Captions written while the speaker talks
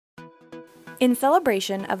In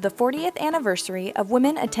celebration of the 40th anniversary of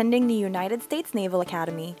women attending the United States Naval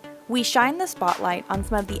Academy, we shine the spotlight on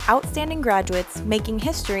some of the outstanding graduates making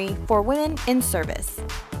history for women in service.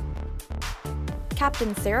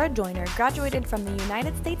 CAPT Sara Joyner graduated from the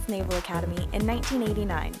United States Naval Academy in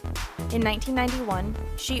 1989. In 1991,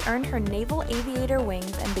 she earned her Naval Aviator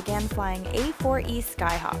wings and began flying A-4E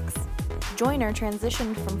Skyhawks. Joyner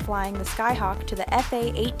transitioned from flying the Skyhawk to the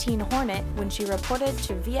FA-18 Hornet when she reported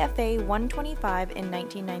to VFA 125 in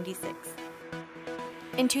 1996.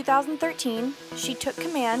 In 2013, she took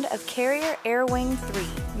command of Carrier Air Wing 3,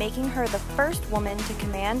 making her the first woman to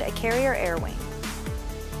command a carrier air wing.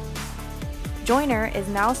 Joyner is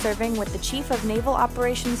now serving with the Chief of Naval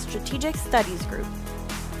Operations Strategic Studies Group.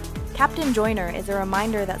 Captain Joyner is a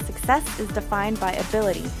reminder that success is defined by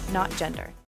ability, not gender.